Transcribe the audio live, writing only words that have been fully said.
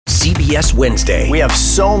CBS Wednesday. We have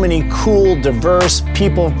so many cool, diverse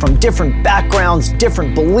people from different backgrounds,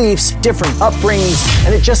 different beliefs, different upbringings,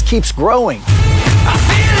 and it just keeps growing.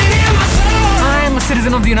 I'm a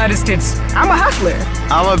citizen of the United States. I'm a hustler.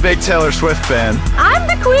 I'm a big Taylor Swift fan. I'm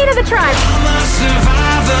the queen of the tribe.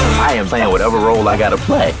 I am playing whatever role I gotta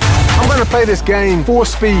play. I'm gonna play this game full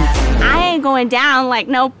speed. I ain't going down like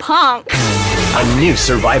no punk. A new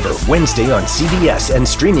Survivor, Wednesday on CBS and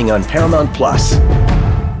streaming on Paramount+.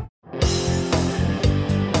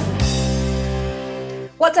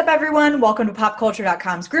 What's up, everyone? Welcome to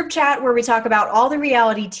PopCulture.com's group chat, where we talk about all the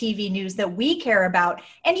reality TV news that we care about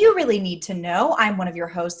and you really need to know. I'm one of your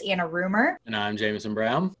hosts, Anna Rumor. And I'm Jameson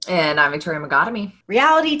Brown. And I'm Victoria Magotomy.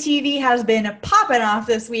 Reality TV has been popping off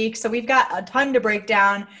this week, so we've got a ton to break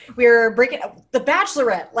down. We're breaking The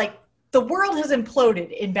Bachelorette. Like, the world has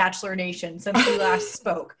imploded in Bachelor Nation since we last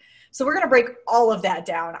spoke. So we're going to break all of that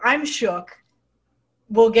down. I'm shook.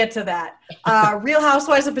 We'll get to that. Real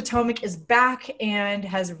Housewives of Potomac is back and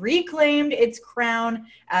has reclaimed its crown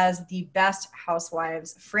as the best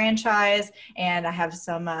Housewives franchise. And I have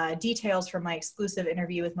some details from my exclusive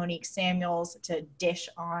interview with Monique Samuels to dish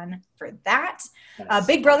on for that. Nice.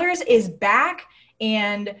 Big Brothers is back,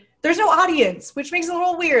 and there's no audience, which makes it a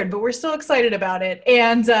little weird, but we're still excited about it.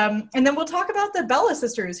 And then we'll talk about the Bella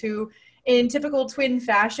sisters, who, in typical twin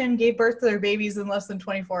fashion, gave birth to their babies in less than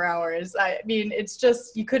 24 hours. I mean, it's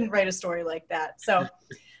just, you couldn't write a story like that. So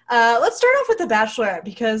let's start off with The Bachelorette,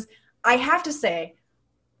 because I have to say,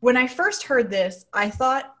 when I first heard this, I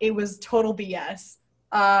thought it was total BS.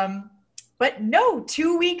 But no,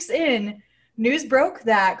 2 weeks in, news broke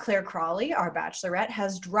that Clare Crawley, our Bachelorette,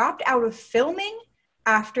 has dropped out of filming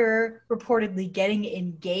after reportedly getting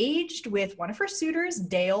engaged with one of her suitors,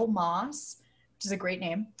 Dale Moss, which is a great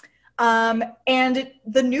name. And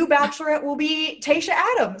the new Bachelorette will be Tayshia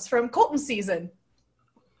Adams from Colton's season.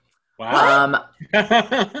 Wow.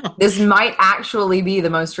 This might actually be the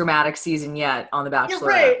most dramatic season yet on The Bachelorette. You're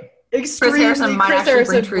right. Extremely Chris Harrison might actually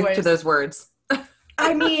bring truth voice to those words.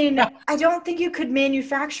 I mean, I don't think you could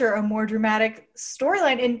manufacture a more dramatic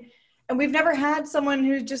storyline. And we've never had someone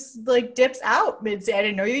who just like dips out mid-season. I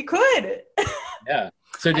didn't know you could. Yeah.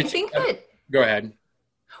 So I think that. Go ahead.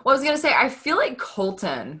 Well, I was going to say, I feel like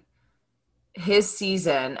Colton, his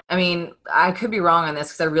season, I mean, I could be wrong on this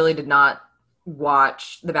because I really did not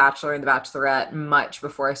watch The Bachelor and The Bachelorette much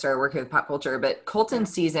before I started working with pop culture. But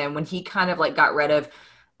Colton's season, when he kind of like got rid of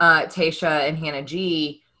Tayshia and Hannah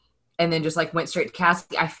G and then just like went straight to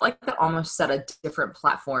Cassie, I feel like that almost set a different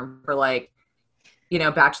platform for like, you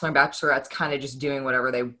know, Bachelor and Bachelorette's kind of just doing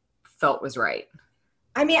whatever they felt was right.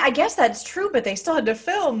 I mean, I guess that's true, but they still had to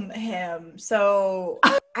film him. So,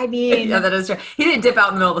 I mean... Yeah, that is true. He didn't dip out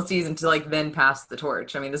in the middle of the season to, like, then pass the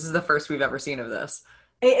torch. I mean, this is the first we've ever seen of this.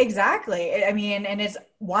 Exactly. I mean, and it's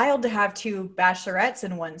wild to have two Bachelorettes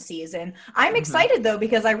in one season. I'm excited, though,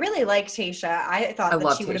 because I really like Tayshia. I thought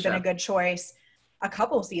that she would have been a good choice a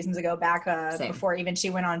couple seasons ago back before even she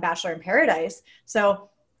went on Bachelor in Paradise. So,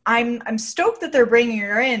 I'm stoked that they're bringing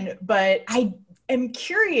her in, but I am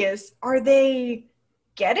curious, are they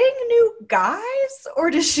getting new guys, or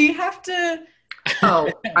does she have to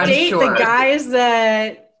date the guys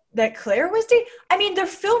that Claire was dating? I mean, they're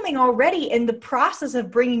filming already, and the process of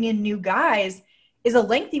bringing in new guys is a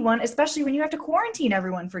lengthy one, especially when you have to quarantine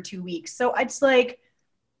everyone for 2 weeks. So it's like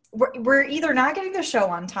we're either not getting the show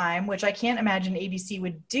on time, which I can't imagine ABC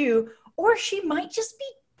would do, or she might just be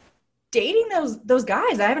dating those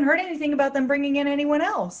guys. I haven't heard anything about them bringing in anyone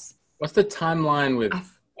else. What's the timeline with?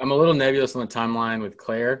 I'm a little nebulous on the timeline with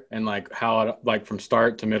Claire and like how it, like from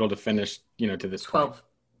start to middle to finish, you know, to this 12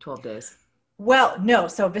 days. Well, no.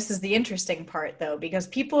 So this is the interesting part, though, because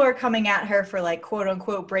people are coming at her for like quote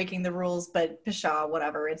unquote breaking the rules, but pshaw,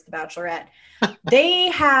 whatever. It's The Bachelorette. They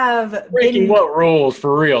have breaking what rules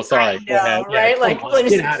for real? Sorry, I know, right? Like,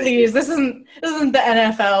 please, this isn't the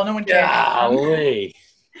NFL. No one cares. Golly.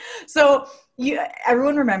 So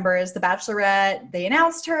everyone remembers The Bachelorette. They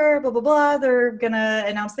announced her, blah, blah, blah. They're going to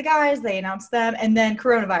announce the guys. They announced them. And then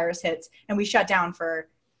coronavirus hits. And we shut down for,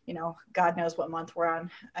 you know, God knows what month we're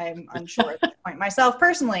on. I'm unsure at this point myself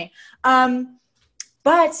personally.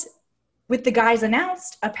 But with the guys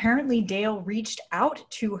announced, apparently Dale reached out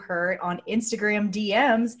to her on Instagram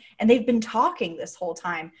DMs. And they've been talking this whole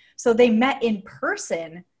time. So they met in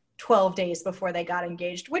person 12 days before they got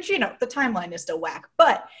engaged, which, you know, the timeline is still whack,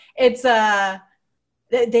 but it's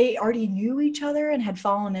they already knew each other and had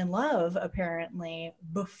fallen in love apparently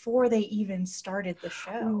before they even started the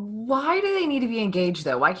show. Why do they need to be engaged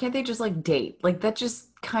though? Why can't they just like date? Like that just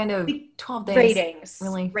kind of 12 days.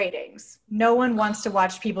 Ratings. No one wants to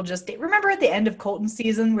watch people just date. Remember at the end of Colton's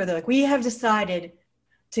season where they're like, we have decided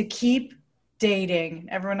to keep dating.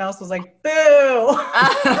 Everyone else was like, boo.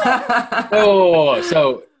 Oh,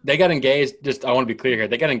 so they got engaged. Just, I want to be clear here.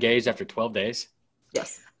 They got engaged after 12 days.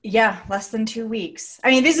 Yes. Yeah, less than 2 weeks. I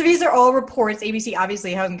mean, these are all reports. ABC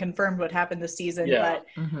obviously hasn't confirmed what happened this season,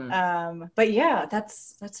 but yeah,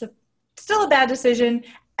 that's still a bad decision.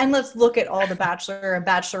 And let's look at all the Bachelor and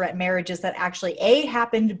Bachelorette marriages that actually A,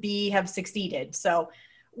 happened, B, have succeeded. So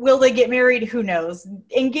will they get married? Who knows?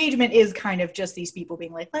 Engagement is kind of just these people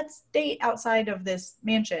being like, let's date outside of this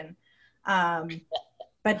mansion.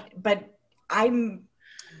 But I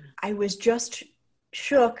was just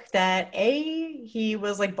shook that A, he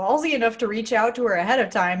was like ballsy enough to reach out to her ahead of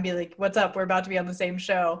time, be like, what's up? We're about to be on the same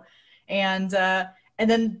show. And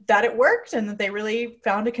then that it worked and that they really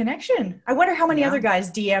found a connection. I wonder how many other guys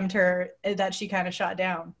DM'd her that she kind of shot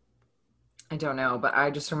down. I don't know, but I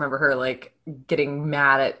just remember her like getting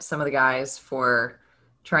mad at some of the guys for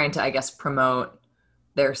trying to, I guess, promote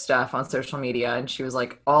their stuff on social media. And she was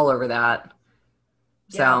like all over that.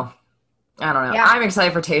 So I don't know. Yeah. I'm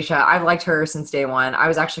excited for Tayshia. I've liked her since day one. I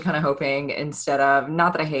was actually kind of hoping instead of,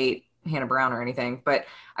 not that I hate Hannah Brown or anything, but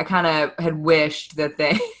I kind of had wished that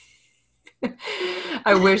they,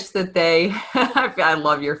 I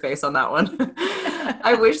love your face on that one.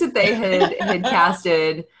 I wish that they had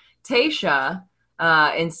casted Tayshia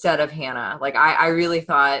instead of Hannah. Like I really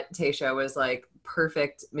thought Tayshia was like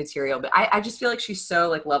perfect material, but I just feel like she's so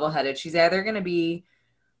like level-headed. She's either going to be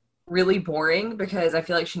really boring because I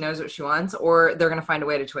feel like she knows what she wants, or they're going to find a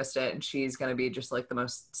way to twist it and she's going to be just like the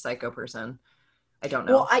most psycho person. I don't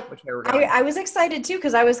know. Well, I was excited too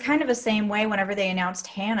because I was kind of the same way whenever they announced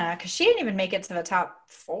Hannah, because she didn't even make it to the top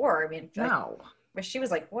 4. I mean, no. But she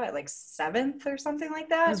was like, what, like 7th or something like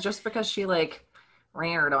that? It was just because she like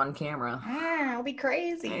reared on camera. I'll be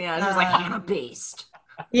crazy. Yeah, she was like, Hannah Beast.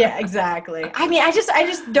 Yeah, exactly. I mean, I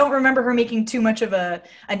just don't remember her making too much of an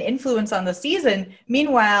influence on the season.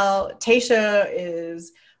 Meanwhile, Tayshia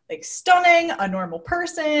is like stunning, a normal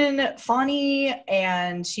person, funny,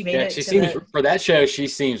 and she made it. She seems for that show. She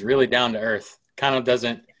seems really down to earth. Kind of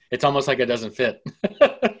doesn't. It's almost like it doesn't fit.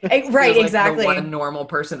 Right, exactly. The one normal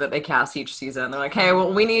person that they cast each season. They're like, hey,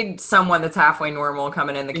 well, we need someone that's halfway normal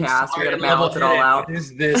coming in the cast. We got to balance it all out. What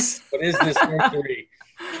is this? What is this mystery?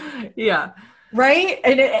 Yeah. Right?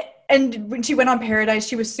 And when she went on Paradise,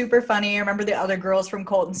 she was super funny. I remember the other girls from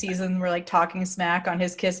Colton season were like talking smack on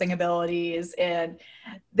his kissing abilities. And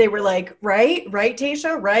they were like, right,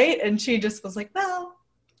 Tayshia, right? And she just was like, well,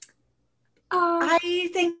 I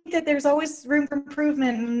think that there's always room for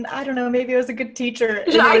improvement. And I don't know, maybe I was a good teacher.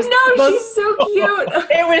 I know, she's so cute.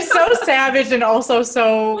 It was so savage and also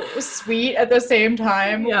so sweet at the same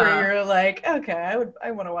time, where you're like, okay,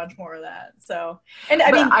 I want to watch more of that. So, and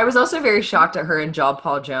I mean, I was also very shocked at her and John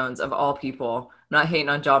Paul Jones, of all people. Not hating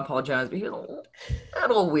on John Paul Jones, but he was a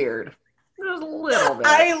little weird. Just a little bit.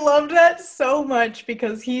 I loved that so much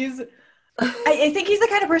because I think he's the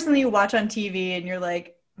kind of person that you watch on TV and you're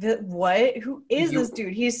like, what? Who is this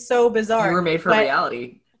dude? He's so bizarre. You were made for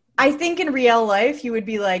reality. I think in real life, you would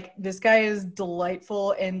be like, this guy is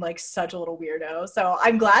delightful and like such a little weirdo. So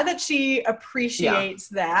I'm glad that she appreciates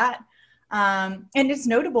that. And it's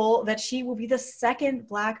notable that she will be the second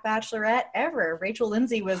Black Bachelorette ever. Rachel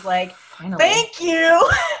Lindsay was like, finally. Thank you.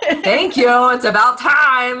 Thank you. It's about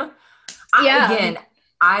time. Again,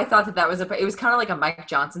 I thought that was it was kind of like a Mike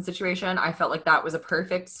Johnson situation. I felt like that was a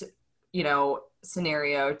perfect,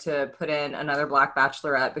 scenario to put in another Black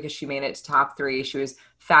Bachelorette because she made it to top 3. She was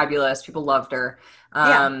fabulous. People loved her.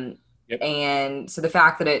 And so the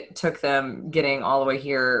fact that it took them getting all the way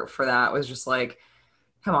here for that was just like,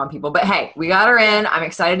 come on, people. But hey, we got her in. I'm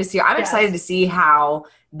excited to see her. I'm excited to see how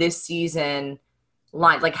this season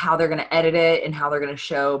like how they're going to edit it and how they're going to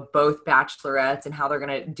show both Bachelorettes and how they're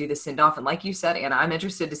going to do the send-off. And like you said, Anna, I'm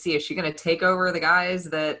interested to see, is she going to take over the guys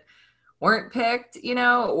that weren't picked,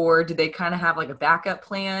 or did they kind of have like a backup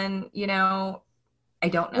plan? I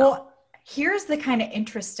don't know. Well, here's the kind of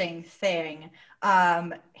interesting thing.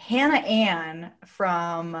 Hannah Ann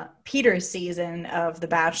from Peter's season of The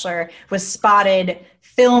Bachelor was spotted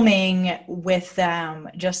filming with them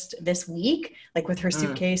just this week, like with her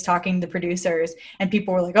suitcase talking to the producers, and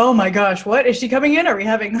people were like, oh my gosh, what is she coming in? Are we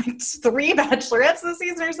having like 3 Bachelorettes this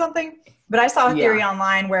season or something? But I saw a theory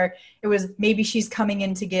online where it was maybe she's coming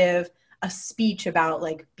in to give a speech about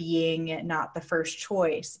like being not the first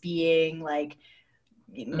choice, being like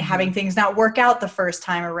having things not work out the first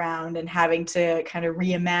time around and having to kind of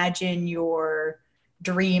reimagine your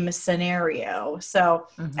dream scenario. So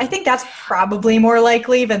I think that's probably more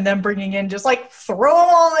likely than them bringing in just like throw them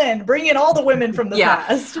all in, bring in all the women from the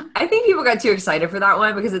past. I think people got too excited for that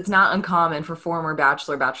one because it's not uncommon for former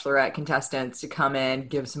Bachelor, Bachelorette contestants to come in,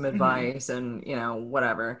 give some advice and, you know,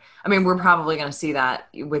 whatever. I mean, we're probably going to see that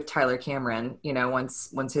with Tyler Cameron, you know,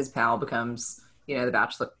 once his pal becomes, you know,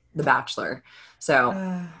 the Bachelor. So,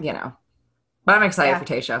 you know, but I'm excited for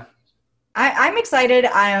Tayshia. I'm excited.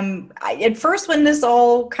 At first when this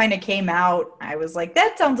all kind of came out, I was like,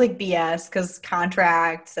 that sounds like BS because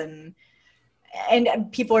contracts and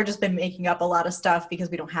people are just been making up a lot of stuff because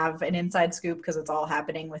we don't have an inside scoop because it's all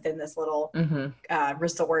happening within this little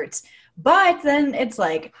resort. But then it's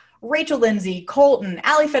like Rachel Lindsay, Colton,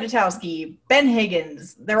 Ali Fedotowsky, Ben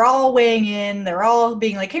Higgins, they're all weighing in. They're all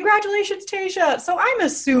being like, congratulations, Tayshia. So I'm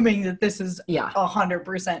assuming that this is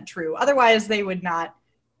 100% true. Otherwise, they would not.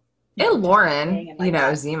 And Lauren, you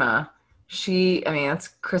know, Zima, that's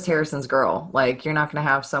Chris Harrison's girl. Like, you're not going to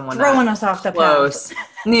have someone throwing us off the close.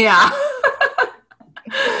 Yeah.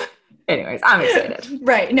 Anyways, I'm excited.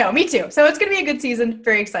 Right. No, me too. So it's going to be a good season.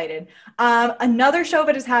 Very excited. Another show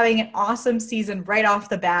that is having an awesome season right off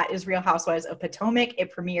the bat is Real Housewives of Potomac.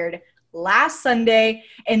 It premiered last Sunday,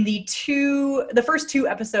 and the first two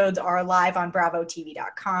episodes are live on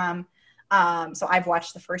BravoTV.com. So I've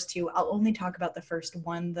watched the first two. I'll only talk about the first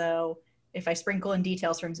one, though. If I sprinkle in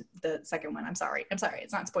details from the second one, I'm sorry.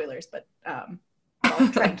 It's not spoilers, but I'll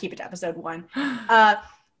try and keep it to episode 1.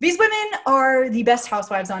 These women are the best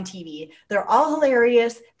housewives on TV. They're all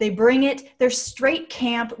hilarious. They bring it. They're straight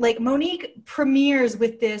camp. Like, Monique premieres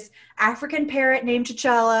with this African parrot named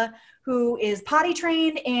T'Challa, who is potty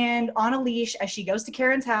trained and on a leash as she goes to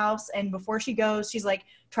Karen's house. And before she goes, she's like,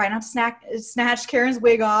 try not to snatch Karen's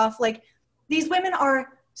wig off. Like, these women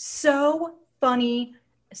are so funny,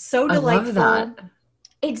 so delightful. I love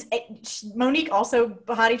that. Monique also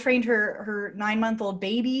potty trained her 9-month-old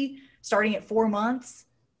baby starting at 4 months.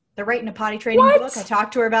 They're writing a potty training book. I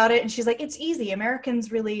talked to her about it, and she's like, it's easy.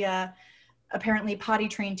 Americans really apparently potty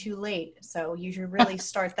train too late, so you should really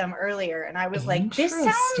start them earlier. And I was like, this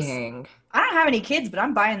sounds... I don't have any kids, but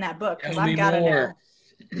I'm buying that book because I've got to know.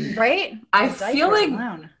 Right? I feel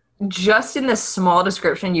like just in the small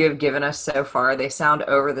description you have given us so far, they sound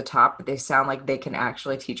over the top, but they sound like they can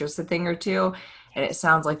actually teach us a thing or two. And it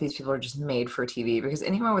sounds like these people are just made for TV, because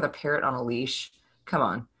anyone with a parrot on a leash, come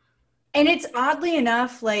on. And it's oddly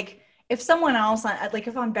enough, like, if someone else, like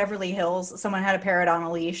if on Beverly Hills, someone had a parrot on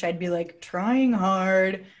a leash, I'd be like, trying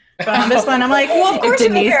hard. But on this one, I'm like, well, of course if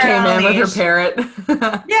Denise came in with her parrot.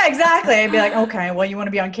 Yeah, exactly. I'd be like, okay, well, you want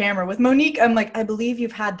to be on camera. With Monique, I'm like, I believe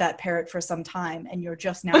you've had that parrot for some time, and you're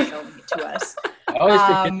just now showing it to us. I always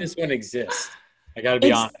forget this one exists. I got to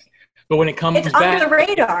be honest. But when it comes back, it's under the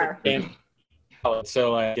radar.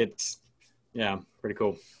 So it's, yeah, pretty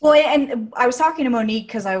cool. Well, and I was talking to Monique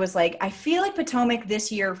because I was like, I feel like Potomac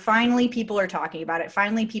this year, finally people are talking about it.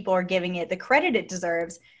 Finally people are giving it the credit it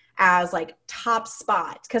deserves as like top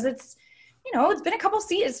spot, because it's, you know, it's been a couple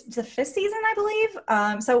seasons. It's the 5th season, I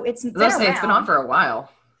believe. So it's been on for a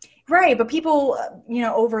while. Right, but people, you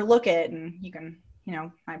know, overlook it, and you can, you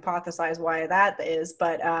know, hypothesize why that is.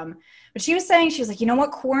 But she was saying, she was like, you know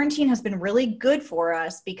what, quarantine has been really good for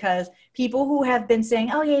us, because people who have been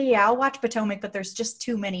saying, oh yeah, I'll watch Potomac, but there's just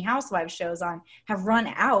too many Housewives shows on, have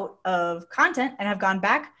run out of content and have gone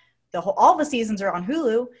back. All the seasons are on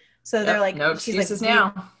Hulu. So they're like, no excuses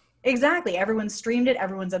now. Exactly. Everyone's streamed it.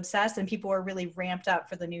 Everyone's obsessed, and people are really ramped up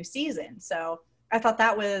for the new season. So I thought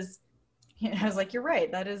that was, I was like, you're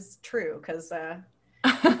right. That is true. Because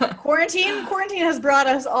quarantine has brought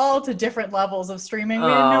us all to different levels of streaming we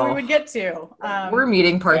didn't know we would get to. We're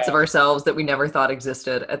meeting parts of ourselves that we never thought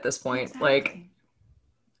existed at this point. Exactly. Like,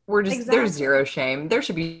 we're just, there's zero shame. There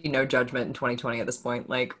should be no judgment in 2020 at this point.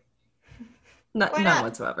 Like, none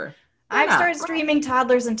whatsoever. I've started streaming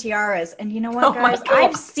Toddlers and Tiaras, and you know what, guys?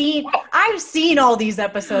 I've seen all these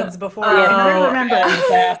episodes before. I remember. You're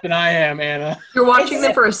fast than I am, Anna. You're watching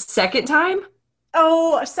them for a second time?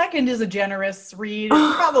 Oh, a second is a generous read.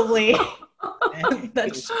 Probably.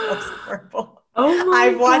 That's horrible. Oh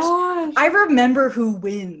my gosh. I remember who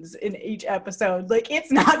wins in each episode. Like,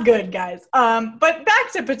 it's not good, guys. But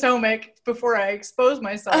back to Potomac before I expose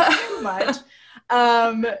myself too much.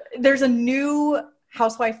 There's a new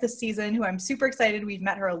housewife this season who I'm super excited. We've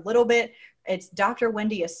met her a little bit. It's Dr.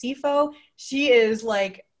 Wendy Asifo. She is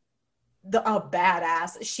like a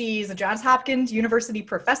badass. She's a Johns Hopkins University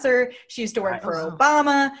professor. She used to work for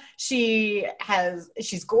Obama. She's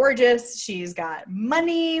gorgeous. She's got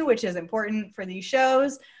money, which is important for these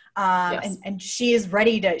shows. And she's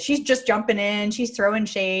she's just jumping in. She's throwing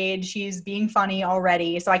shade. She's being funny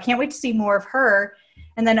already. So I can't wait to see more of her.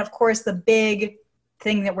 And then, of course, the big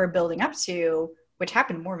thing that we're building up to, which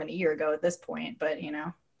happened more than a year ago at this point, but,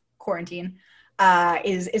 quarantine,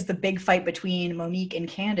 is the big fight between Monique and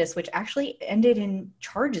Candace, which actually ended in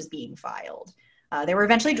charges being filed. They were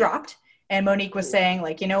eventually dropped. And Monique was saying,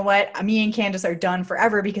 like, you know what, me and Candace are done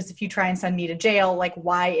forever, because if you try and send me to jail, like,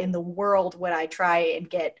 why in the world would I try and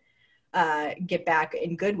get back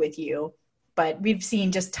in good with you? But we've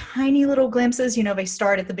seen just tiny little glimpses. They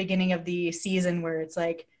start at the beginning of the season where it's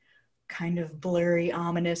like kind of blurry,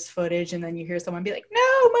 ominous footage. And then you hear someone be like,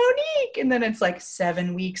 no, Monique. And then it's like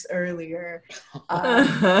 7 weeks earlier.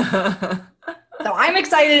 So I'm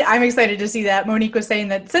excited. I'm excited to see that. Monique was saying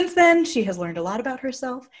that since then, she has learned a lot about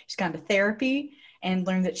herself. She's gone to therapy and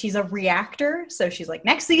learned that she's a reactor. So she's like,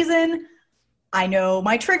 next season, I know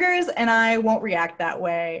my triggers and I won't react that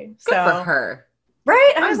way. Good for her.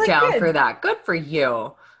 Right? I'm down for that. Good for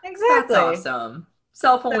you. Exactly. That's awesome.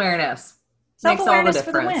 Self-awareness. Self-awareness Makes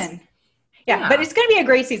all the for the difference. win. Yeah, but it's going to be a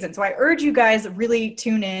great season. So I urge you guys really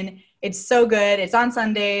tune in. It's so good. It's on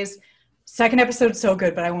Sundays. Second episode's so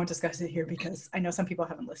good, but I won't discuss it here because I know some people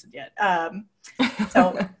haven't listened yet.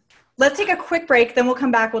 So let's take a quick break. Then we'll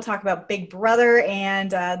come back. We'll talk about Big Brother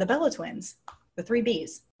and the Bella twins, the 3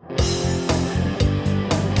 Bs.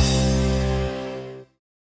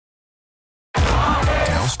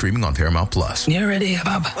 Now streaming on Paramount Plus. You ready,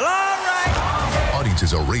 Bob? Well, all right.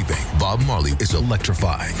 Audiences are raving. Bob Marley is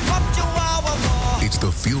electrifying. It's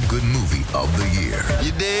the feel-good movie of the year.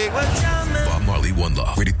 You dig? Bob Marley, One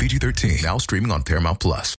Love. Rated PG-13. Now streaming on Paramount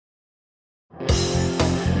Plus.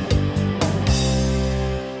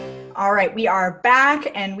 All right, we are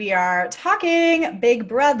back and we are talking Big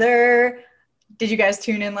Brother. Did you guys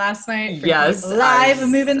tune in last night for Yes. the live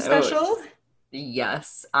move-in special?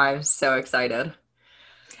 Yes, I'm so excited.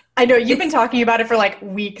 I know you've been talking about it for like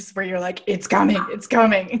weeks where you're like, it's coming, it's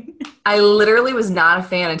coming. I literally was not a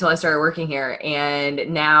fan until I started working here.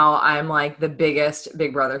 And now I'm like the biggest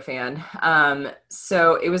Big Brother fan.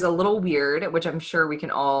 So it was a little weird, which I'm sure we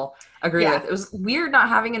can all agree with. It was weird not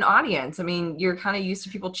having an audience. I mean, you're kind of used to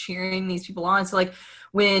people cheering these people on. So like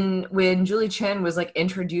when Julie Chen was like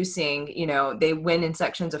introducing, they win in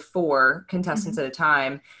sections of 4 contestants at a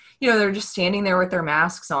time. They're just standing there with their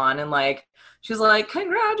masks on and like, she's like,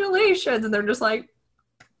 congratulations. And they're just like,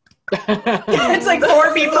 it's like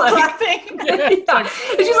 4 people clapping. Yeah. And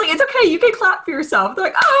she's like, it's okay. You can clap for yourself. They're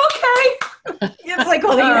like, oh, okay. It's like,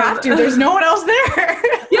 well, you have to. There's no one else there.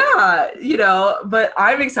 Yeah, but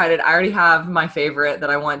I'm excited. I already have my favorite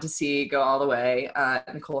that I want to see go all the way.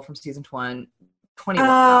 Nicole from season 21.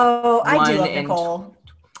 Oh, I do love Nicole.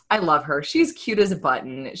 I love her. She's cute as a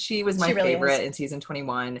button. She was my favorite in season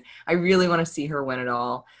 21. I really want to see her win it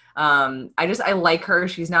all. I like her.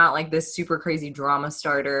 She's not like this super crazy drama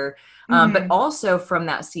starter. But also from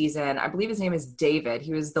that season, I believe his name is David.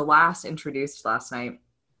 He was the last introduced last night.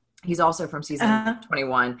 He's also from season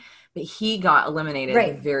 21, but he got eliminated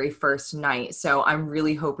the very first night. So I'm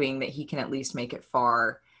really hoping that he can at least make it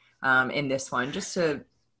far, in this one, just to,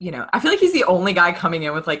 I feel like he's the only guy coming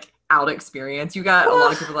in with like out experience. You got a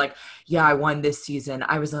lot of people like, yeah, I won this season.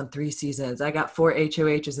 I was on 3 seasons. I got 4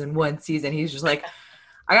 HOHs in 1 season. He's just like,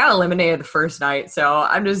 I got eliminated the first night, so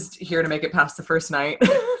I'm just here to make it past the first night.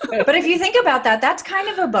 But if you think about that, that's kind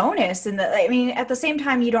of a bonus. And at the same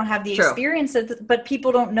time, you don't have the experience, but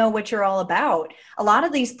people don't know what you're all about. A lot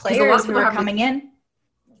of these players who are coming in,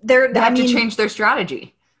 they have to change their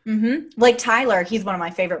strategy. Mm-hmm. Like Tyler, he's one of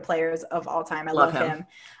my favorite players of all time. I love him.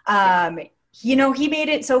 He made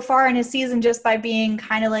it so far in his season just by being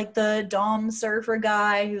kind of like the Dom surfer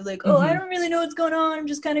guy who like, I don't really know what's going on. I'm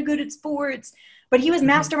just kind of good at sports. But he was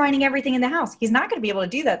masterminding everything in the house. He's not going to be able to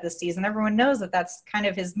do that this season. Everyone knows that that's kind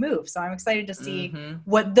of his move. So I'm excited to see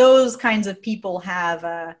what those kinds of people have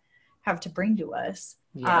to bring to us.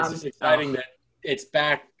 Yeah, it's just exciting that it's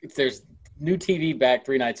back. There's new TV back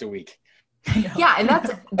 3 nights a week. Yeah, and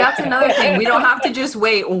that's another thing. We don't have to just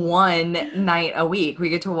wait 1 night a week. We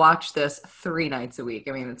get to watch this 3 nights a week.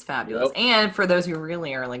 I mean, it's fabulous. Yep. And for those who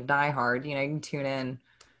really are like diehard, you can tune in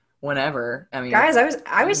whenever. I mean, guys,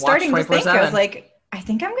 I was starting to think, I was like, I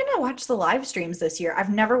think I'm gonna watch the live streams this year.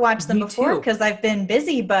 I've never watched them before because I've been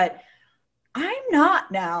busy, but I'm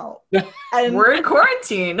not now. We're in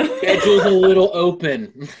quarantine. Schedule's a little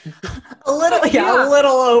open. a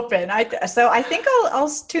little open. So I think I'll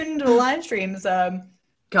tune into the live streams.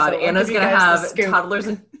 God, Anna's gonna have toddlers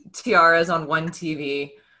and tiaras on one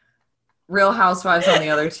TV, Real Housewives on the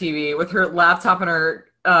other TV, with her laptop in her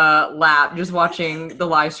lap, just watching the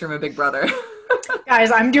live stream of Big Brother.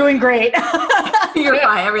 Guys, I'm doing great. You're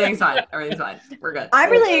fine. Everything's fine. Everything's fine. We're good. I'm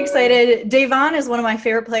really excited. Da'Vonne is one of my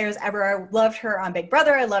favorite players ever. I loved her on Big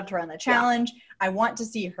Brother. I loved her on The Challenge. I want to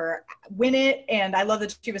see her win it. And I love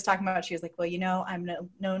that she was talking about, she was like, well, I'm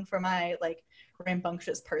known for my like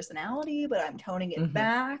rambunctious personality, but I'm toning it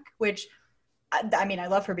back, which I mean, I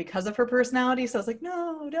love her because of her personality. So I was like,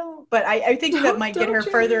 no, don't. But I think that might get her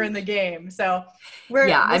further in the game. So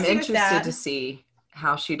I'm interested to see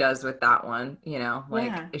how she does with that one.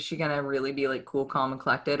 Is she going to really be like cool, calm, and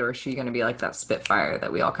collected, or is she going to be like that Spitfire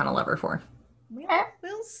that we all kind of love her for?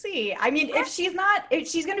 We'll see. I mean, if she's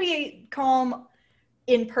going to be calm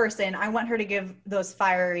in person, I want her to give those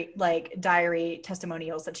fiery like diary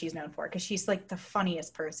testimonials that she's known for, because she's like the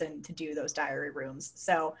funniest person to do those diary rooms.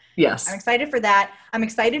 So yes, I'm excited for that. I'm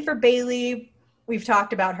excited for Bailey. We've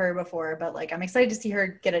talked about her before, but like I'm excited to see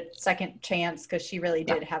her get a second chance, because she really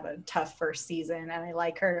did have a tough first season, and I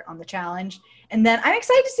like her on The Challenge. And then I'm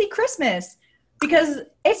excited to see Christmas, because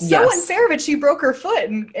it's so unfair that she broke her foot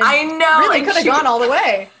and I know really could have gone all the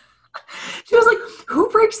way. She was like, who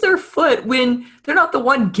breaks their foot when they're not the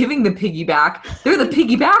one giving the piggyback? They're the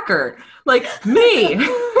piggybacker. Like, me.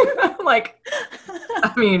 I'm like,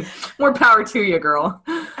 I mean, more power to you, girl.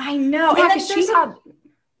 I know. Yeah, and then she had...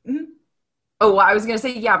 Oh, I was going to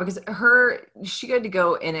say, because she had to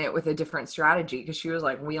go in it with a different strategy, because she was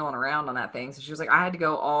like wheeling around on that thing. So she was like, I had to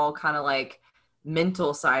go all kind of like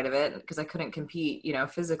mental side of it, because I couldn't compete,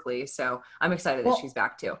 physically. So I'm excited that she's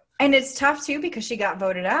back too. And it's tough too, because she got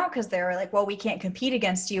voted out because they were like, well, we can't compete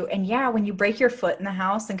against you. And when you break your foot in the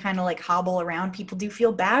house and kind of like hobble around, people do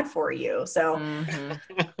feel bad for you. So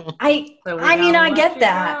I get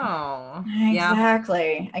that.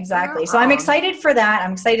 Exactly. So I'm excited for that.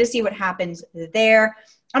 I'm excited to see what happens there.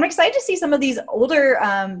 I'm excited to see some of these older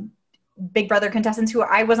Big Brother contestants who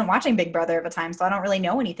I wasn't watching Big Brother at the time, so I don't really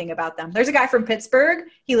know anything about them. There's a guy from Pittsburgh.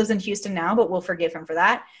 He lives in Houston now, but we'll forgive him for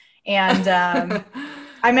that. And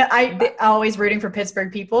I'm always rooting for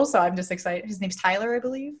Pittsburgh people, so I'm just excited. His name's Tyler, I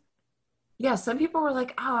believe. Yeah, some people were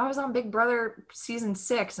like, oh, I was on Big Brother season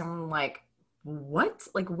 6. And I'm like, what?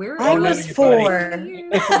 Like, where? I was 4.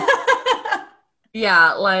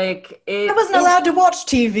 Yeah, like I wasn't allowed to watch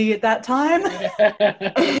TV at that time.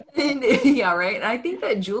 Yeah, right. And I think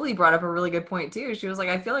that Julie brought up a really good point too. She was like,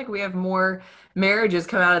 I feel like we have more marriages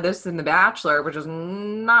come out of this than The Bachelor, which is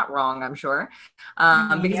not wrong, I'm sure.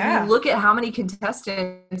 Because you look at how many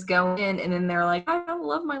contestants go in and then they're like, I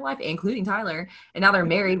love my life, including Tyler, and now they're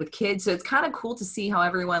married with kids. So it's kind of cool to see how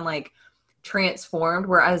everyone like transformed.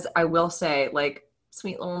 Whereas I will say, like,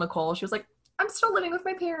 sweet little Nicole, she was like, I'm still living with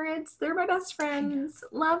my parents. They're my best friends.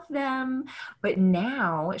 Love them. But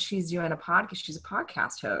now she's doing a podcast. She's a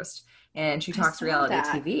podcast host, and she talks reality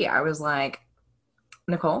TV. I was like,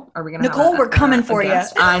 Nicole, are we going to Nicole, we're coming for you.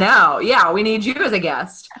 I know. Yeah, we need you as a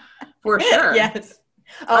guest for sure. Yes.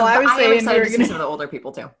 Oh, I was saying excited to see some of the older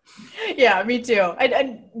people too. Yeah, me too.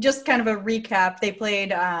 I just kind of a recap. They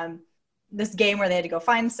played this game where they had to go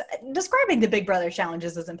find. Describing the Big Brother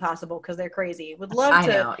challenges is impossible because they're crazy. Would love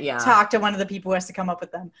to talk to one of the people who has to come up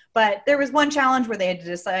with them. But there was one challenge where they had to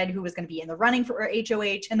decide who was going to be in the running for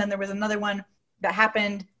HOH, and then there was another one that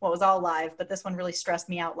happened. Well, it was all live, but this one really stressed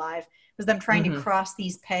me out live. It was them trying to cross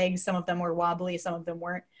these pegs. Some of them were wobbly, some of them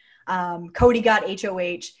weren't. Cody got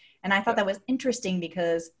HOH, and I thought that was interesting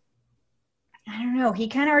because I don't know. He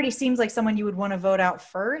kind of already seems like someone you would want to vote out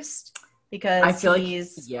first. Because I feel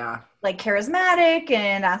he's like charismatic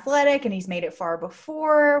and athletic, and he's made it far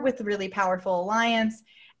before with a really powerful alliance.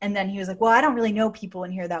 And then he was like, well, I don't really know people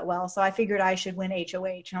in here that well, so I figured I should win HOH.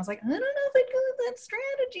 And I was like, I don't know if I'd go with that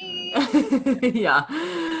strategy. Yeah.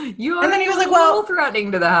 And then he was like, well,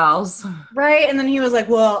 threatening to the house. Right. And then he was like,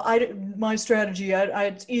 well, my strategy,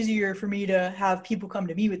 it's easier for me to have people come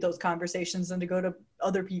to me with those conversations than to go to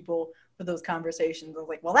other people for those conversations. I was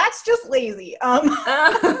like, well, that's just lazy.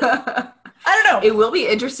 I don't know. It will be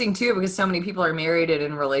interesting too, because so many people are married and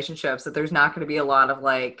in relationships that there's not going to be a lot of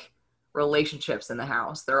like relationships in the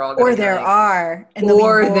house. They're all or there are, and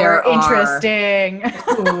or they're interesting.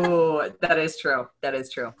 Ooh, that is true. That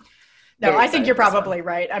is true. No, I think you're probably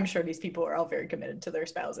right. I'm sure these people are all very committed to their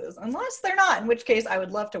spouses, unless they're not, in which case I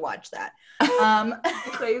would love to watch that.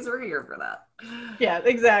 Please, we're here for that. Yeah,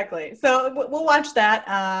 exactly. So we'll watch that,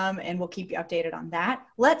 and we'll keep you updated on that.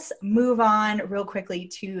 Let's move on real quickly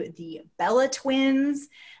to the Bella twins,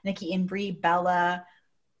 Nikki and Brie. Bella,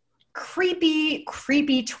 creepy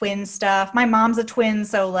twin stuff. My mom's a twin,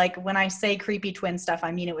 so like when I say creepy twin stuff,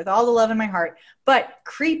 I mean it with all the love in my heart. But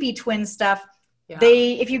creepy twin stuff. Yeah.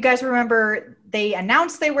 If you guys remember, they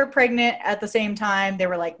announced they were pregnant at the same time. They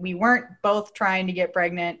were like, we weren't both trying to get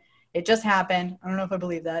pregnant. It just happened. I don't know if I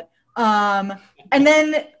believe that. And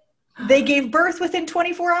then they gave birth within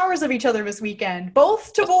 24 hours of each other this weekend,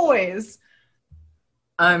 both to boys.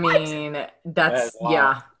 I mean,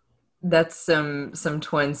 that's some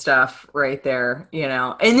twin stuff right there, you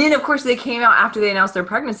know. And then of course they came out after they announced their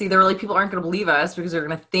pregnancy. They were like, people aren't going to believe us because they're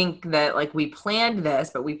going to think that like we planned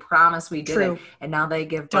this, but we promise we did it. And now they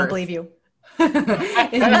give birth. Don't believe you.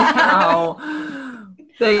 And now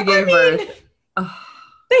they gave birth.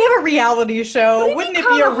 They have a reality show. Wouldn't it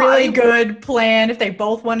be a really good plan if they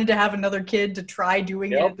both wanted to have another kid to try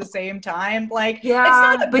doing it at the same time? Like, it's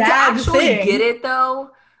not a but bad to actually thing. get it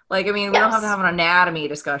though, like, I mean, we don't have to have an anatomy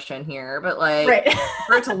discussion here, but like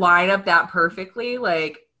for it to line up that perfectly,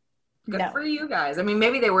 like, good for you guys. I mean,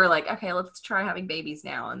 maybe they were like, okay, let's try having babies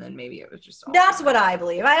now, and then maybe it was just all That's what I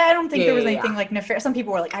believe. I don't think there was anything like nefarious. Some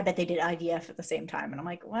people were like, I bet they did IVF at the same time, and I'm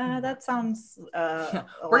like, well, that sounds.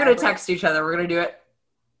 We're gonna text each other. We're gonna do it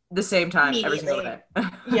the same time every single day.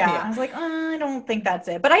 I was like, I don't think that's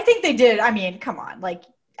it, but I think they did. I mean, come on, like,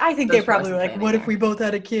 I think they probably were like, what if we both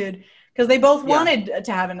had a kid? Because they both wanted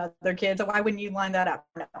to have another kid, so why wouldn't you line that up?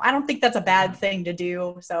 No, I don't think that's a bad thing to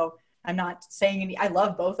do. So I'm not saying I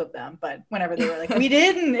love both of them, but whenever they were like, we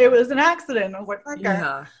didn't, it was an accident. I was like, okay.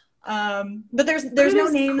 Yeah. But there's no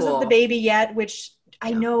names of the baby yet, which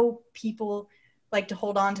I know people like to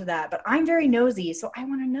hold on to that, but I'm very nosy, so I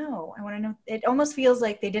want to know. It almost feels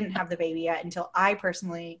like they didn't have the baby yet until I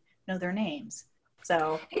personally know their names.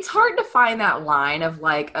 So it's hard to find that line of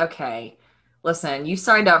like, okay, listen, you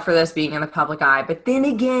signed up for this being in the public eye, but then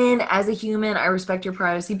again, as a human, I respect your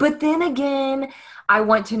privacy. But then again, I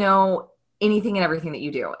want to know anything and everything that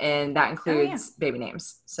you do, and that includes baby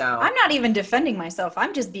names. So I'm not even defending myself.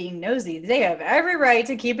 I'm just being nosy. They have every right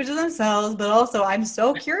to keep it to themselves, but also I'm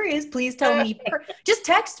so curious. Please tell me. Just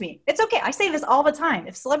text me. It's okay. I say this all the time.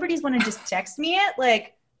 If celebrities want to just text me it,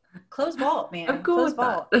 like, close vault, man. I'm cool close with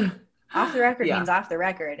vault. that. Off the record means off the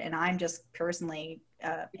record, and I'm just personally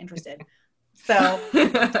interested. So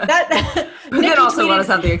that but then also let us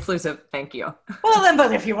have the exclusive. Thank you. Well, then,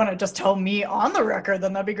 but if you want to just tell me on the record,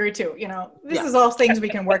 then that'd be great too. You know, this is all things we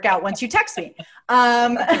can work out once you text me.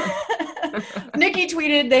 Nikki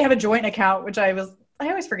tweeted they have a joint account, which I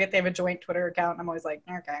always forget they have a joint Twitter account. I'm always like,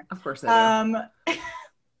 okay. Of course they do.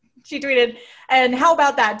 She tweeted, and how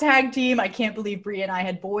about that tag team? I can't believe Brie and I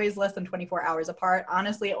had boys less than 24 hours apart.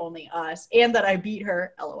 Honestly, only us. And that I beat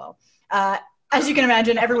her. LOL. As you can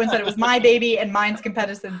imagine, everyone said it was my baby and mine's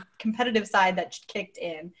competitive side that kicked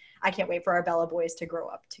in. I can't wait for our Bella boys to grow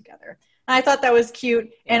up together. And I thought that was cute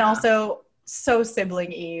and also so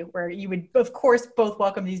sibling-y, where you would, of course, both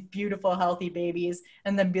welcome these beautiful, healthy babies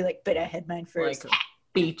and then be like, but I had mine first. Like,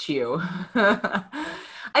 beat you. I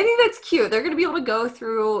think that's cute. They're going to be able to go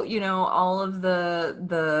through, you know, all of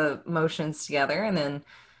the motions together, and then,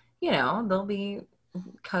 you know, they'll be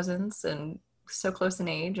cousins and so close in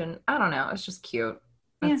age, and I don't know, it's just cute.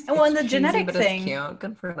 And the genetic thing, it's cute.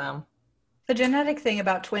 Good for them. The genetic thing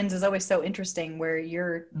about twins is always so interesting, where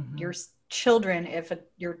your children, if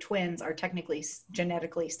your twins, are technically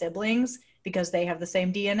genetically siblings because they have the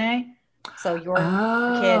same DNA, so your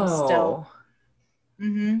kids still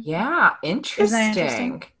yeah, interesting. Isn't that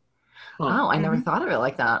interesting? Wow, I never thought of it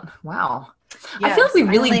like that. Wow. Yes, I feel like we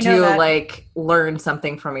really do like learn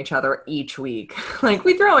something from each other each week. Like,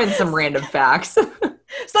 we throw in some random facts.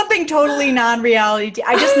 Something totally non-reality.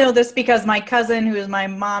 I just know this because my cousin, who is my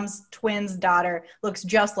mom's twin's daughter, looks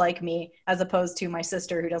just like me, as opposed to my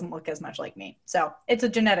sister, who doesn't look as much like me. So it's a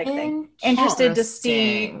genetic thing. Interested to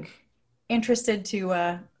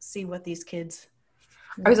see what these kids.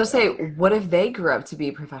 I was going to say, what if they grew up to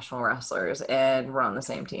be professional wrestlers and were on the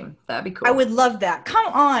same team? That'd be cool. I would love that. Come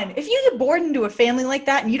on. If you get born into a family like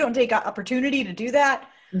that and you don't take an opportunity to do that.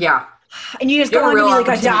 Yeah. And you just go on to be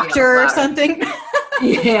like a doctor or something.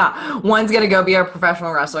 Yeah. One's going to go be a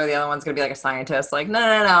professional wrestler. The other one's going to be like a scientist. Like,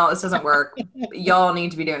 no, this doesn't work. Y'all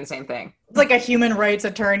need to be doing the same thing. It's like a human rights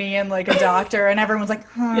attorney and like a doctor, and everyone's like,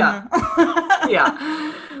 Yeah.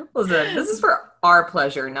 Yeah. Listen, this is for our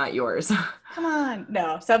pleasure, not yours. Come on.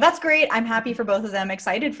 No. So that's great. I'm happy for both of them.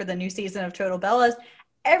 Excited for the new season of Total Bellas.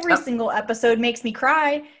 Every single episode makes me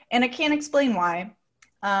cry, and I can't explain why.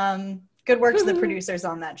 Good work to the producers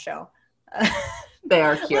on that show. They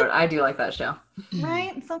are cute. I do like that show.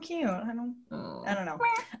 Right? It's so cute. I don't know.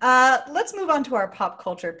 Let's move on to our pop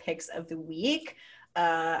culture picks of the week.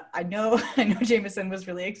 I know Jameson was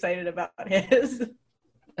really excited about his.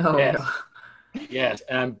 Oh, yes. Yes,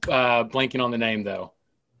 and I'm blanking on the name though.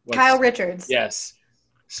 Kyle Richards. Yes.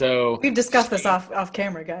 So we've discussed this off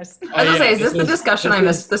camera, guys. I was gonna say, is this the discussion I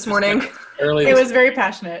missed this morning? Early. It was very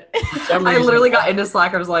passionate. I literally got into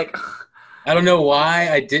Slack. I was like, I don't know why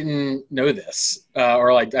I didn't know this,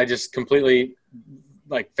 or like I just completely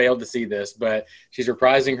like failed to see this. But she's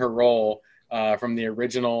reprising her role from the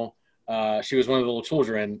original. She was one of the little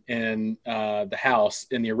children in the house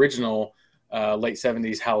in the original late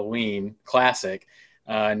 70s Halloween classic.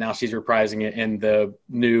 Now she's reprising it in the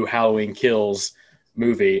new Halloween Kills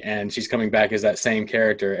movie, and she's coming back as that same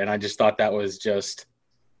character. And I just thought that was just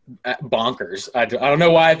bonkers. I don't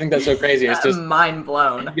know why I think that's so crazy. It's just mind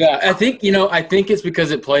blown. Yeah, I think it's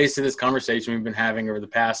because it plays to this conversation we've been having over the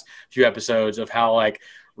past few episodes of how like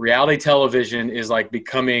reality television is like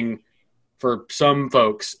becoming, for some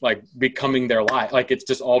folks, like becoming their life. Like it's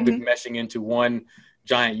just all been meshing into one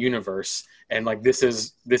giant universe. And like this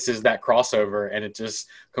is that crossover, and it just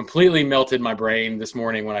completely melted my brain this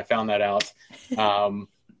morning when I found that out.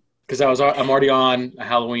 Because I'm already on a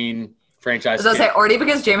Halloween franchise. I was gonna say already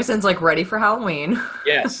because Jameson's like ready for Halloween.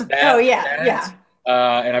 Yes. Yeah.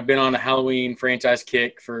 And I've been on a Halloween franchise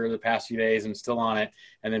kick for the past few days. I'm still on it,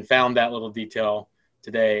 and then found that little detail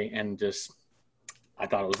today, and just I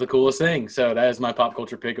thought it was the coolest thing. So that is my pop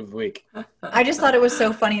culture pick of the week. I just thought it was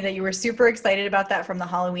so funny that you were super excited about that from the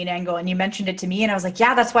Halloween angle, and you mentioned it to me, and I was like,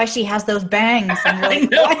 yeah, that's why she has those bangs. And you're like,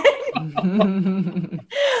 what?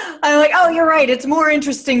 I'm like, oh, you're right. It's more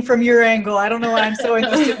interesting from your angle. I don't know why I'm so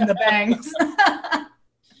interested in the bangs.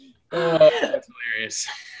 That's hilarious.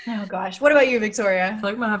 Oh gosh. What about you, Victoria? I feel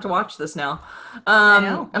like I'm gonna have to watch this now.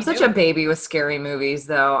 I'm such a baby with scary movies,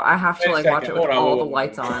 though. I have to like watch it with all the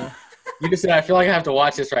lights on. You just said I feel like I have to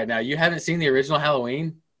watch this right now. You haven't seen the original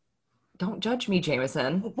Halloween? Don't judge me,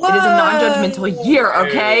 Jameson. Whoa. It is a non-judgmental year,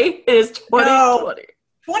 okay? It is 2020. No.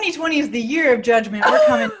 2020 is the year of judgment. We're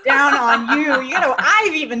coming down on you. You know,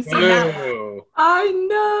 I've even seen that one.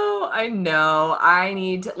 I know. I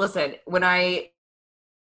need to listen when I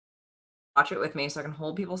watch it with me so I can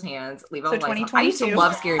hold people's hands, leave all the lights on. I used to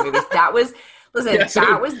love scary movies. That was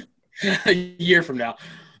a year from now.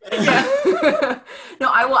 Yeah. No,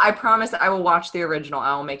 I promise I will watch the original.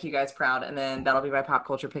 I will make you guys proud, and then that'll be my pop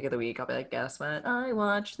culture pick of the week. I'll be like, guess what I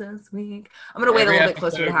watched this week. I'm gonna wait a little bit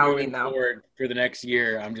closer to Halloween though. For the next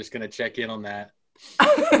year, I'm just gonna check in on that.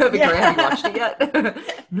 Victoria, have you watched it yet?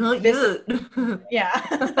 Not yet.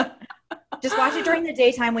 Yeah. Just watch it during the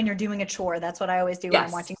daytime when you're doing a chore. That's what I always do when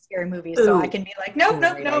I'm watching scary movies. So I can be like, nope.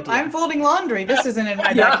 I'm folding laundry. This isn't in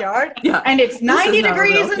my backyard. Yeah. And it's 90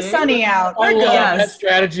 degrees and sunny out. I love that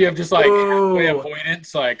strategy of just like halfway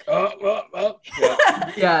avoidance. Like, Yeah.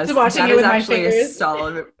 Yes. Just watching it with my fingers.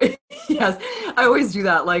 Solid. Yes. I always do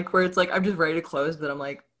that. Like where it's like, I'm just ready to close, but I'm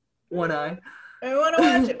like, one eye. I want to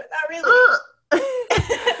watch it, but not really.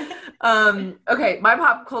 Okay, my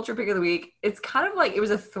pop culture pick of the week. It's kind of like it was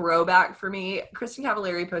a throwback for me. Kristen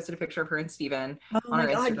Cavallari posted a picture of her and Steven on her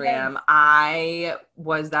Instagram. Yes. I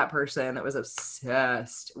was that person that was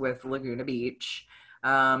obsessed with Laguna Beach.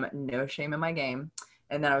 No shame in my game.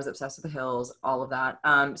 And then I was obsessed with the hills, all of that.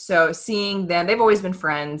 So seeing them, they've always been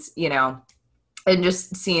friends, you know, and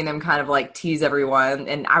just seeing them kind of like tease everyone.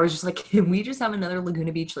 And I was just like, can we just have another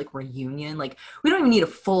Laguna Beach like reunion? Like we don't even need a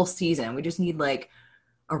full season. We just need like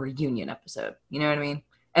a reunion episode. You know what I mean?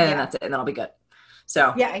 And then that's it. And then I'll be good.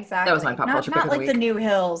 So yeah, exactly. That was my pop culture pick of the week. Not like the New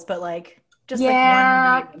Hills, but like just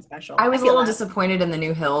like one special. I was a little disappointed in the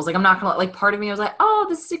New Hills. Like I'm not gonna like part of me was like, oh,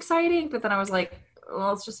 this is exciting. But then I was like,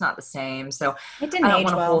 well, it's just not the same. So it didn't age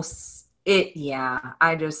well.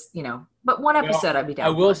 I just, you know, but one episode I'd be down. I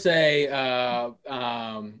will say,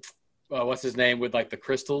 what's his name with like the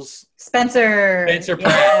crystals? Spencer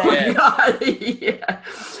Pratt. Oh my God. Yeah.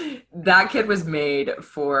 That kid was made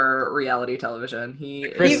for reality television.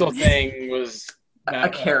 The crystal thing was a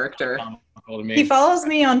character. He follows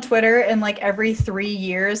me on Twitter, and like every 3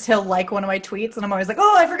 years he'll like one of my tweets, and I'm always like,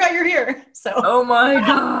 oh, I forgot you're here. So oh my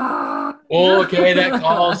God. Well, okay, that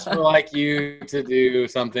calls for like you to do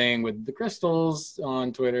something with the crystals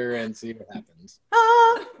on Twitter and see what happens.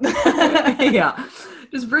 Yeah,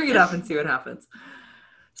 just bring it up and see what happens.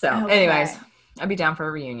 So anyways, I'd be down for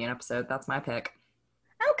a reunion episode. That's my pick.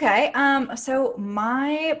 Okay. So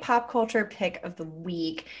my pop culture pick of the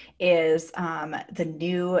week is the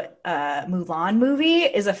new Mulan movie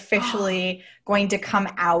is officially going to come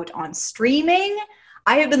out on streaming.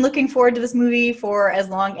 I have been looking forward to this movie for as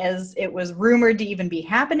long as it was rumored to even be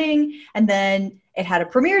happening. And then it had a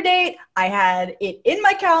premiere date. I had it in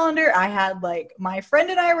my calendar. I had like my friend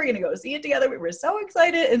and I were going to go see it together. We were so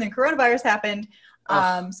excited. And then coronavirus happened.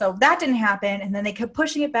 So that didn't happen. And then they kept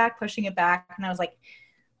pushing it back. And I was like,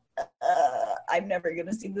 I'm never going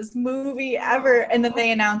to see this movie ever. And then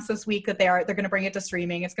they announced this week that they're going to bring it to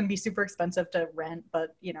streaming. It's going to be super expensive to rent,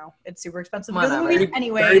 but you know, it's super expensive to go to the movies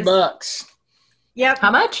anyways. $30. Yep.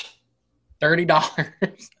 How much? $30.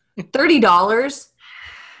 $30?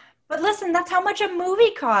 But listen, that's how much a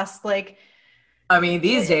movie costs. Like, I mean,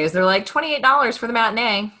 these days they're like $28 for the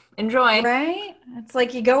matinee. Enjoy. Right? It's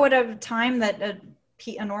like you go at a time that a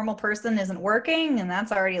normal person isn't working, and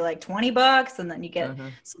that's already like $20, and then you get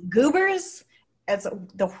some goobers. That's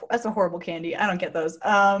a horrible candy. I don't get those.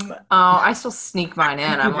 I still sneak mine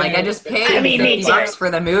in. I'm like, I just paid $50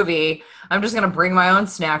 for the movie. I'm just gonna bring my own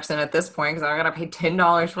snacks in at this point because I'm gonna pay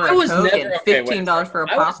 $10 for a Coke and $15 for a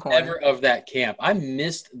popcorn. I was never of that camp. I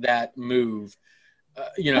missed that move.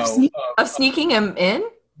 Of sneaking him in.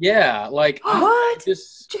 Yeah, like what?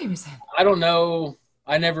 Jameson. I don't know.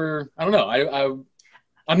 I don't know.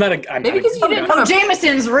 I'm not a. Maybe because you didn't come.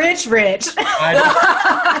 Jameson's rich. Jameson's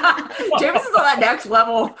on that next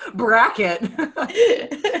level bracket.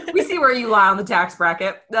 We see where you lie on the tax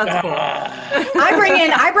bracket. That's cool.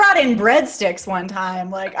 I brought in breadsticks one time.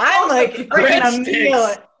 Like I'm like bringing a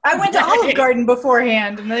meal. I went to Olive Garden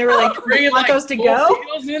beforehand, and they were like, "Want those to go?"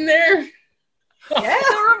 In there. Yeah,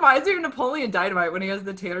 that reminds me of Napoleon Dynamite when he has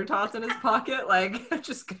the tater tots in his pocket. Like,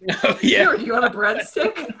 just here, you want a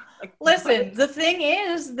breadstick? Like, listen, the thing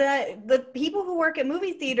is that the people who work at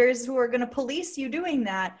movie theaters who are going to police you doing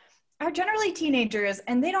that are generally teenagers,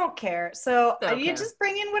 and they don't care. So you just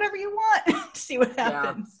bring in whatever you want to see what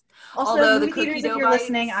happens. Yeah. Also, although movie theaters, if you're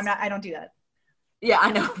listening, I don't do that. Yeah,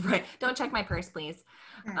 I know, right? Don't check my purse, please.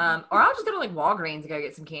 Or I'll just go to like Walgreens and go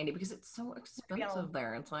get some candy because it's so expensive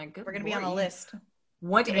there. It's like we're gonna be on the list.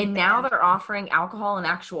 And now they're offering alcohol and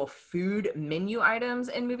actual food menu items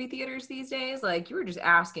in movie theaters these days. Like you were just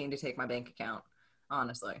asking to take my bank account,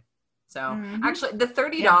 honestly. So actually, the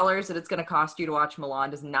 $30 that it's going to cost you to watch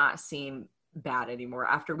Milan does not seem bad anymore.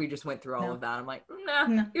 After we just went through all of that, I'm like,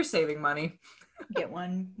 nah, you're saving money. Get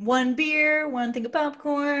one beer, one thing of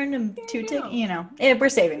popcorn, and two tickets. We're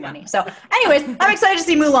saving money. So, anyways, I'm excited to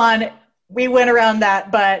see Mulan. We went around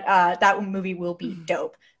that, but that movie will be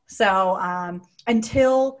dope. So,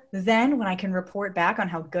 until then, when I can report back on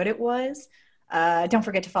how good it was, don't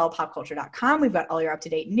forget to follow popculture.com. We've got all your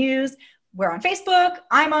up-to-date news. We're on Facebook.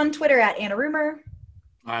 I'm on Twitter at Anna Rumor.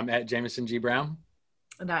 I'm at Jameson G. Brown.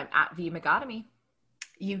 And I'm at V. McGotomy.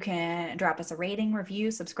 You can drop us a rating, review,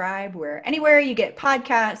 subscribe. We're anywhere you get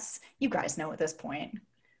podcasts. You guys know at this point.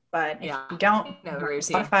 But if you don't,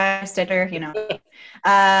 Spotify, Stitcher,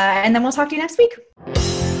 and then we'll talk to you next week.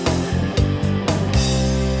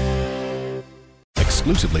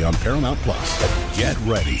 Exclusively on Paramount Plus. Get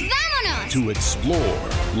ready to explore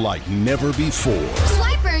like never before.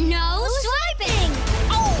 Swiper, no swiping!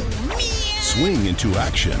 Oh, man! Swing into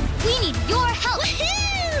action. We need your help.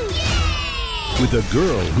 With a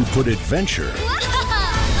girl who put adventure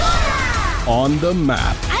on the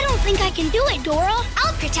map. I don't think I can do it, Dora.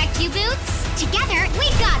 I'll protect you, Boots. Together, we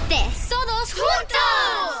got this. Todos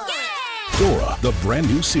juntos! Yeah! Dora, the brand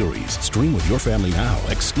new series. Stream with your family now,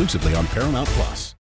 exclusively on Paramount Plus.